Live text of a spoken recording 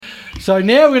So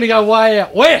now we're going to go way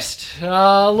out west.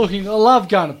 I love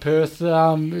going to Perth.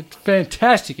 It's a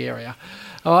fantastic area.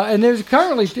 And there's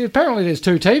apparently there's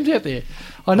two teams out there.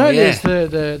 I know there's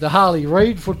the Harley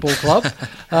Reid Football Club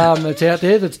that's out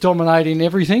there that's dominating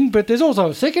everything, but there's also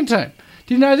a second team.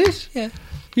 Do you know this? Yeah.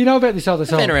 You know about this other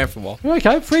side? I've been around for a while.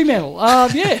 Okay, Fremantle.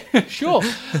 Yeah, sure.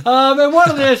 And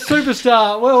one of their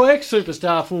ex-superstar,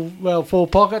 Four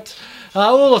Pockets,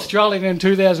 all Australian in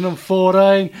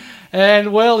 2014, and,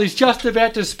 he's just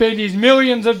about to spend his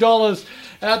millions of dollars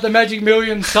at the Magic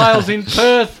Millions Sales in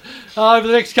Perth over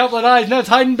the next couple of days, and that's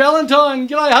Hayden Ballantyne.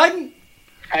 G'day, Hayden.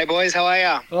 Hey, boys, how are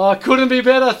you? Oh, couldn't be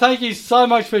better. Thank you so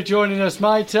much for joining us,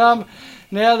 mate.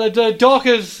 Now, the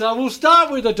Dockers, we'll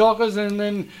start with the Dockers and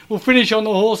then we'll finish on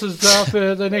the horses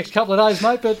for the next couple of days,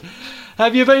 mate. But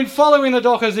have you been following the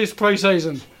Dockers this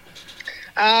pre-season?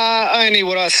 Only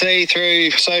what I see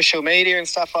through social media and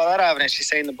stuff like that. I haven't actually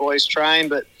seen the boys train,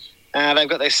 but they've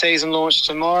got their season launch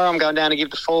tomorrow. I'm going down to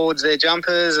give the forwards their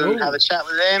jumpers and have a chat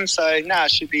with them. So,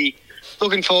 it should be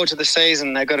looking forward to the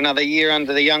season. They've got another year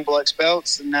under the young blokes'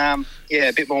 belts and, a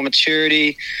bit more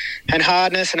maturity and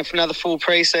hardness, and another full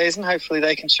pre-season. Hopefully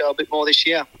they can show a bit more this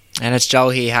year. And it's Joel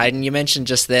here, Hayden. You mentioned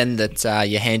just then that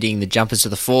you're handing the jumpers to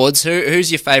the forwards.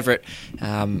 Who's your favourite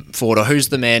forward, or who's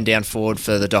the man down forward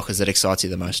for the Dockers that excites you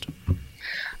the most?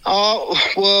 Oh,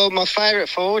 well, my favourite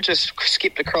forward just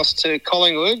skipped across to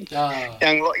Collingwood.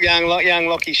 Young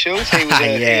Lockie Schultz. He was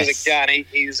he was a gun.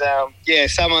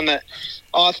 He's someone that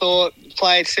I thought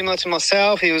played similar to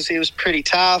myself. He was pretty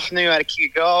tough, knew how to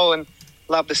kick a goal, and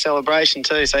loved the celebration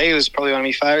too. So he was probably one of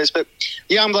my favourites. But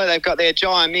the young bloke they've got there,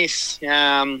 Giant Miss,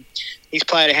 he's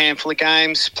played a handful of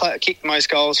games, kicked the most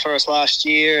goals for us last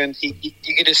year, and you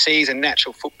can just see he's a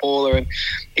natural footballer, and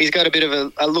he's got a bit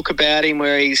of a look about him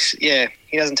where he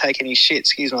doesn't take any shit,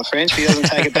 excuse my French, but he doesn't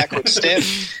take a backward step,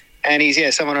 and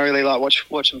he's someone I really like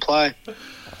watch him play.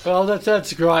 Well,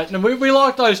 that's great. And we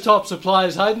like those types of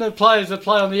players, Hayden, the players that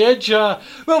play on the edge.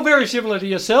 Very similar to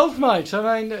yourself, mate.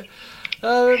 I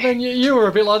mean, you were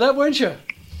a bit like that, weren't you?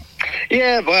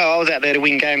 Yeah, well, I was out there to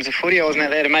win games of footy. I wasn't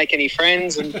out there to make any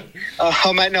friends, and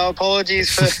I'll make no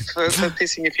apologies for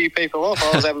pissing a few people off.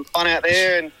 I was having fun out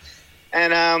there,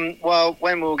 and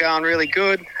when we were going really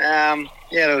good,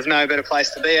 there was no better place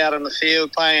to be out on the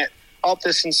field playing at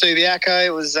Optus and Subiaco.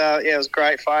 It was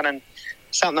great fun and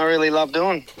something I really love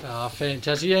doing. Oh,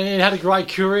 fantastic. And you had a great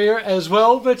career as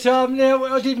well. But now,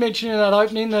 I did mention in that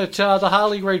opening that the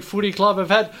Harley Reid Footy Club have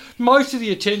had most of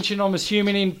the attention, I'm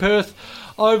assuming, in Perth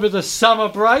over the summer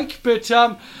break. But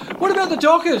what about the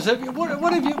Dockers?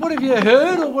 What have you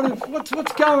heard, or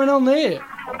what's going on there?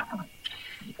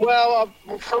 Well,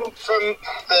 from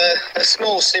the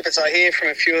small snippets I hear from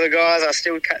a few of the guys I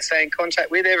still stay in contact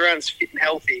with, everyone's fit and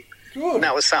healthy. Good. And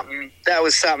that was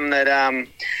something that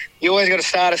you always got to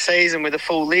start a season with a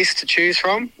full list to choose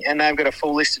from, and they've got a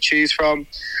full list to choose from.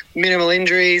 Minimal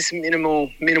injuries,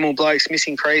 minimal blokes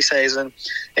missing pre-season.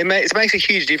 It makes a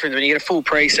huge difference when you get a full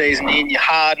pre-season in, you're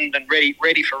hardened and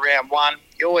ready for round one.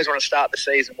 You always want to start the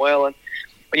season well, and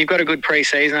when you've got a good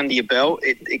pre-season under your belt,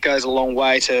 it goes a long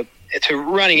way to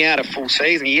running out a full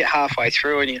season. You get halfway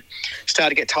through and you start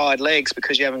to get tired legs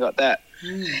because you haven't got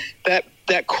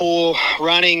that core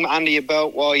running under your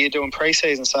belt while you're doing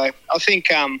pre-season. So I think,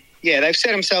 they've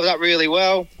set themselves up really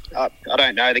well. I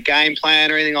don't know the game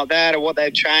plan or anything like that, or what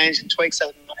they've changed and tweaks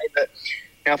they've made, but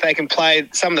if they can play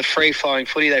some of the free-flowing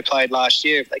footy they played last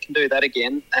year, if they can do that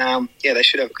again, they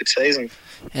should have a good season.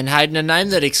 And Hayden, a name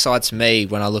that excites me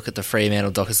when I look at the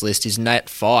Fremantle Dockers list is Nat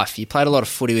Fyfe. You played a lot of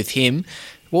footy with him.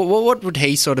 What would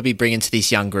he sort of be bringing to this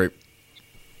young group?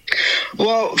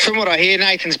 Well, from what I hear,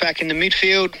 Nathan's back in the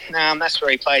midfield. That's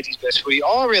where he played his best footy.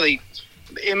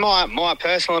 In my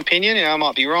personal opinion, I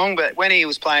might be wrong, but when he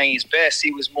was playing his best,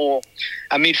 he was more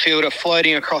a midfielder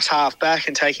floating across half back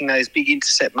and taking those big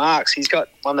intercept marks. He's got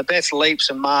one of the best leaps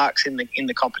and marks in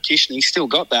the competition. He's still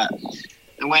got that.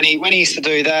 And when he used to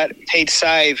do that, he'd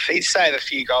save a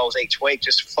few goals each week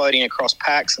just floating across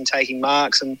packs and taking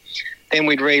marks, and then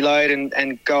we'd reload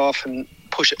and go off and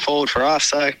push it forward for us.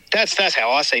 So that's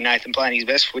how I see Nathan playing his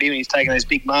best footy, when he's taking those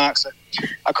big marks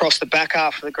across the back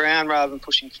half of the ground rather than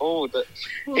pushing forward. But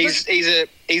he's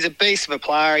a beast of a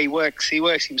player. He works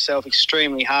himself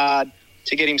extremely hard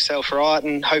to get himself right,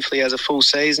 and hopefully has a full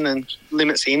season and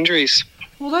limits the injuries.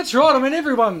 Well, that's right. I mean,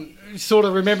 everyone sort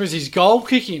of remembers his goal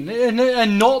kicking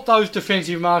and not those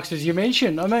defensive marks, as you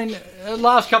mentioned. I mean, the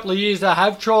last couple of years they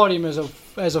have tried him as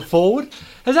a forward.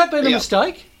 Has that been a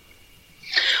mistake?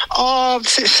 Oh,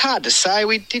 it's hard to say.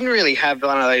 We didn't really have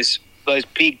one of those those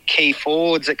big key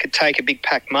forwards that could take a big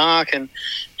pack mark, and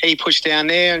he pushed down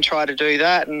there and tried to do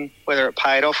that. And whether it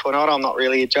paid off or not, I'm not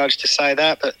really a judge to say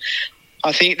that, but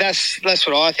I think that's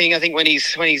what I think. I think when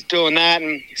he's doing that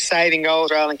and saving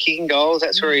goals rather than kicking goals,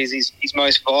 that's where he's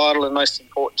most vital and most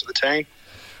important to the team.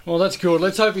 Well, that's good.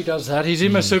 Let's hope he does that. He's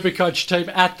in my Supercoach team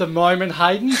at the moment,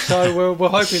 Hayden, so we're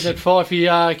hoping that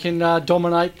Fifey can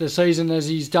dominate the season as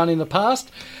he's done in the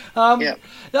past.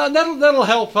 That'll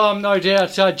help, no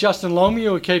doubt, Justin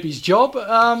Longmuir will keep his job.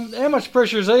 How much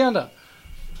pressure is he under?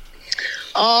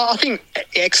 I think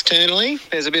externally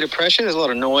there's a bit of pressure. There's a lot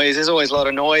of noise. There's always a lot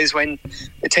of noise when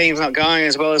the team's not going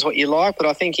as well as what you like. But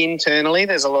I think internally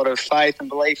there's a lot of faith and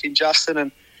belief in Justin,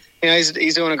 and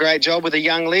he's doing a great job with a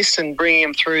young list and bringing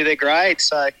them through their grades.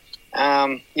 So like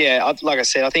I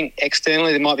said, I think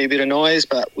externally there might be a bit of noise,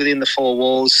 but within the four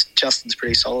walls, Justin's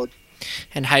pretty solid.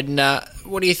 And Hayden,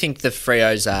 what do you think the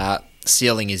Freo's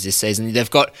ceiling is this season? They've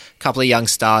got a couple of young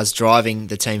stars driving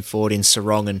the team forward in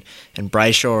Sarong and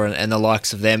Brayshaw and the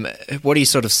likes of them. What do you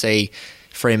sort of see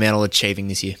Fremantle achieving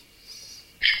this year?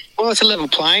 Well, it's a level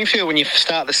playing field when you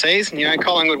start the season.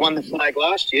 Collingwood won the flag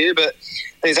last year, but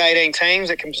there's 18 teams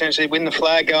that can potentially win the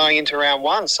flag going into round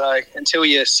one. So until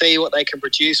you see what they can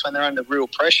produce when they're under real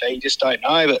pressure, you just don't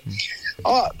know.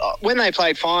 But when they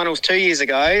played finals 2 years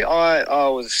ago, I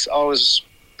was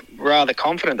rather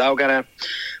confident they were going to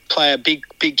play a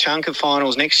big chunk of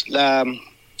finals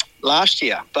last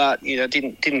year, but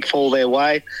didn't fall their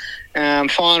way.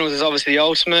 Finals is obviously the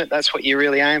ultimate. That's what you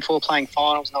really aim for, playing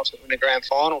finals and ultimately win a grand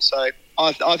final. So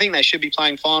I think they should be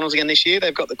playing finals again this year.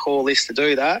 They've got the core list to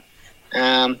do that.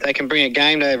 They can bring a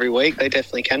game day every week. They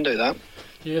definitely can do that.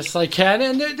 Yes, they can.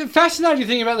 And the fascinating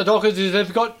thing about the Dockers is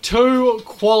they've got two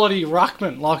quality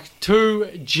ruckmen, like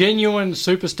two genuine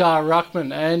superstar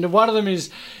ruckmen. And one of them is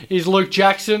Luke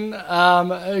Jackson,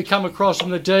 who come across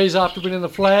from the D's after winning the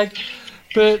flag.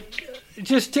 But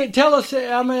just tell us,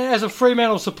 as a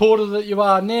Fremantle supporter that you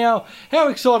are now, how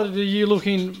excited are you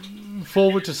looking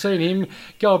forward to seeing him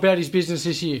go about his business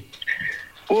this year?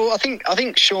 Well, I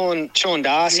think Sean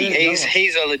Darcy,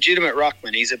 he's a legitimate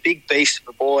ruckman. He's a big beast of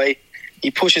a boy. He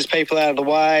pushes people out of the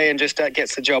way and just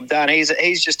gets the job done.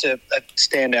 He's just a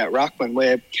standout ruckman,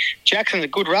 where Jackson's a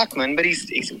good ruckman, but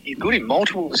he's good in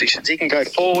multiple positions. He can go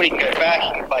forward, he can go back,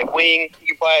 he can play wing, he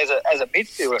can play as a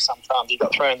midfielder sometimes. He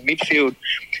got thrown in the midfield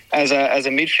as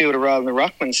a midfielder rather than a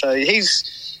ruckman. So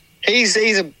he's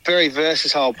a very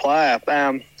versatile player,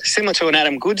 similar to an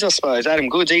Adam Goods, I suppose. Adam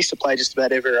Goods used to play just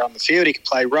about everywhere on the field. He could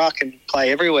play ruck and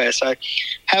play everywhere. So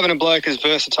having a bloke as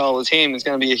versatile as him is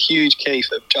going to be a huge key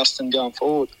for Justin going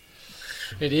forward.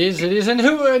 It is. And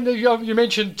you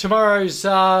mentioned tomorrow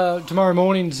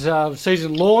morning's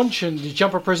season launch and the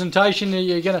jumper presentation that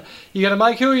you're gonna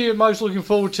make. Who are you most looking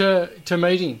forward to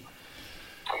meeting?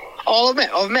 Oh,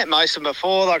 I've met most of them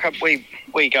before. Like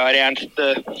we go down to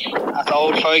the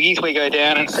old fogies. We go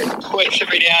down and see the boys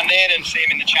every now and then and see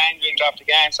them in the change rooms after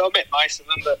games. So I've met most of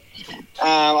them, but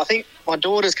I think my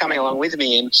daughter's coming along with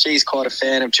me, and she's quite a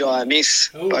fan of Jaya Miss,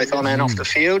 both on and off the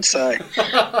field. So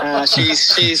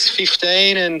she's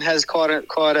 15 and has quite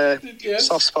a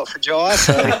soft spot for Jaya.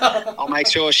 So I'll make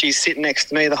sure she's sitting next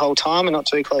to me the whole time and not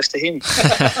too close to him.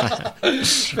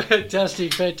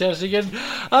 Fantastic. And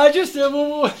just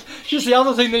the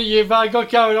other thing that you've got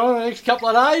going on in the next couple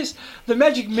of days, the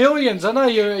Magic Millions. I know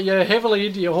you're heavily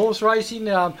into your horse racing.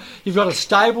 You've got a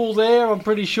stable there, I'm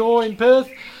pretty sure, in Perth.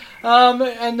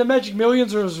 And the Magic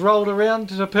Millions has rolled around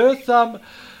to Perth.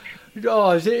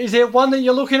 Is there one that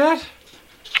you're looking at?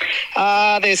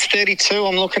 There's 32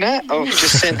 I'm looking at. I've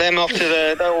just sent them off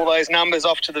to all those numbers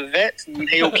off to the vet, and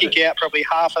he'll kick out probably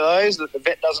half of those that the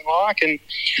vet doesn't like, and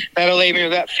that'll leave me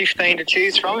with about 15 to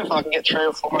choose from. If I can get 3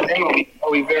 or 4 of them,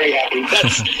 I'll be very happy.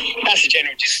 That's the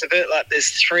general gist of it. Like, there's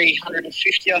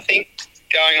 350, I think,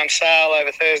 going on sale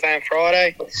over Thursday and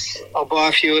Friday. I'll buy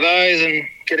a few of those and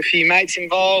get a few mates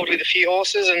involved with a few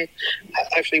horses and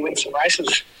hopefully win some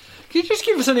races. Can you just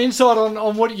give us an insight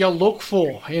on what you look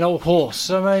for in a horse?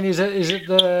 I mean, is it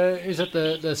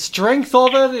the strength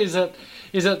of it? Is it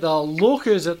the look?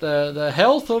 Is it the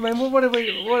health? I mean,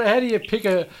 how do you pick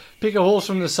a horse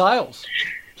from the sales?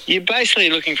 You're basically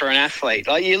looking for an athlete.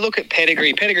 Like, you look at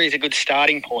pedigree. Pedigree is a good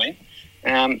starting point.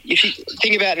 If you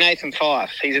think about Nathan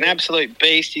Fyfe, he's an absolute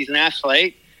beast. He's an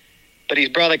athlete, but his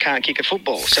brother can't kick a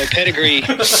football. So pedigree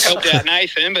helped out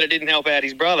Nathan, but it didn't help out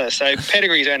his brother. So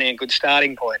pedigree is only a good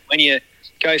starting point. When you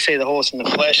go see the horse in the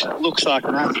flesh, it looks like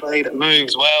an athlete, it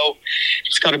moves well,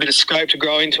 it's got a bit of scope to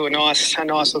grow into a nice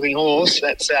looking horse.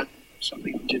 That's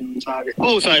something I'm generally target.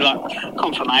 Also, like,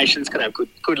 conformation's got to have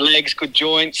good legs, good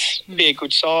joints, be a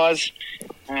good size.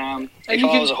 If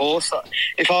I was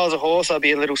a horse, I'd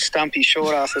be a little stumpy,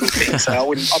 short-ass little thing. So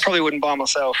I probably wouldn't buy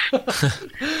myself. Well,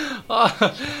 I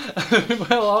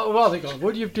think I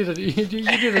would. You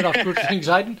did enough good things,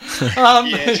 Hayden.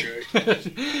 Yeah, true.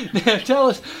 Now, tell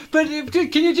us, but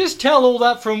can you just tell all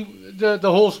that from the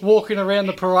horse walking around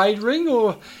the parade ring,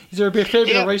 or is there fair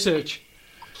bit of research?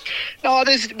 No,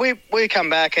 we come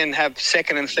back and have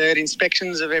second and third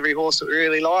inspections of every horse that we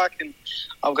really like, and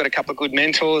I've got a couple of good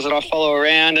mentors that I follow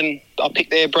around, and I pick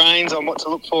their brains on what to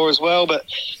look for as well. But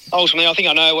ultimately, I think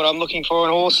I know what I'm looking for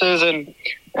in horses, and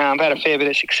I've had a fair bit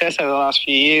of success over the last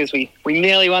few years. We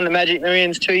nearly won the Magic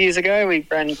Millions 2 years ago. We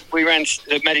ran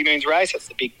the Magic Millions race. That's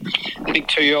the big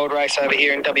 2-year-old race over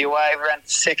here in WA. We ran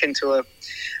second to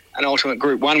an ultimate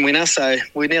Group 1 winner, so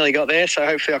we nearly got there. So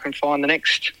hopefully I can find the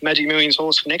next Magic Millions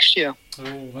horse for next year.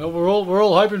 Oh, well, we're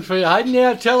all hoping for you, Hayden.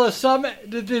 Now tell us,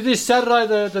 this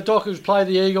Saturday the Dockers play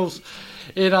the Eagles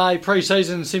in a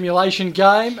pre-season simulation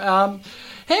game. How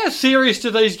serious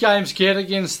do these games get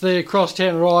against their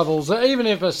crosstown rivals, even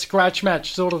if a scratch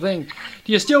match sort of thing?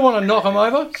 Do you still want to knock them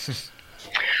over?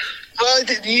 Well,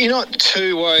 you're not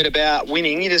too worried about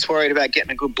winning. You're just worried about getting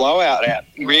a good blowout out,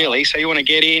 really. So you want to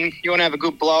get in, you want to have a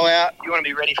good blowout, you want to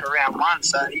be ready for round one.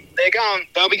 So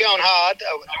they'll be going hard. They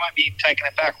won't be taking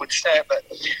a backward step, but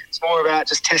it's more about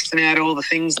just testing out all the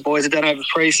things the boys have done over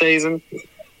pre-season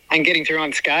and getting through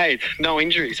unscathed, no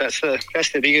injuries. That's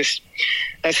the biggest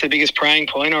praying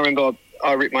point. I remember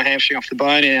I ripped my hamstring off the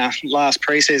bone in our last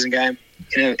pre-season game.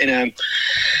 In a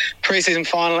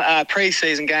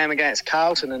pre-season game against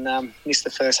Carlton, and missed the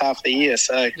first half of the year.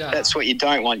 So that's what you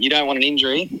don't want. You don't want an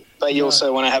injury, but you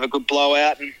also want to have a good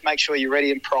blowout and make sure you're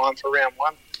ready and primed for round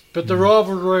one. But the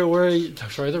rivalry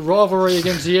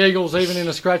against the Eagles, even in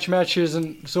a scratch match,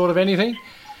 isn't sort of anything.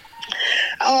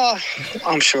 Oh,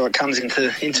 I'm sure it comes into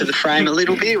the frame a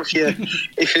little bit.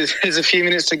 If there's a few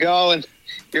minutes to go and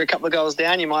you're a couple of goals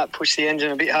down, you might push the engine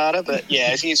a bit harder. But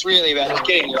yeah, it's really about just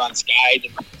getting you unscathed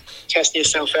and testing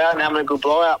yourself out and having a good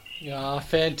blowout. Yeah,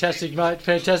 fantastic, mate.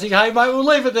 Fantastic. Hey, mate, we'll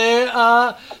leave it there.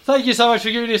 Thank you so much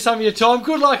for giving us some of your time.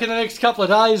 Good luck in the next couple of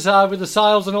days with the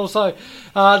sales and also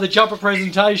the jumper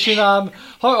presentation. I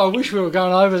wish we were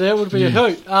going over there. It would be a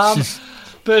hoot.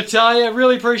 But yeah,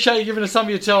 really appreciate you giving us some of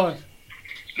your time.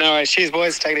 No worries. Cheers,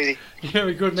 boys. Take it easy.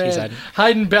 Very good, man. Cheers,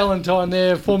 Hayden Ballantyne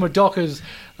there, former Dockers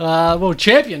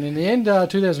champion in the end,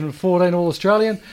 2014 All-Australian.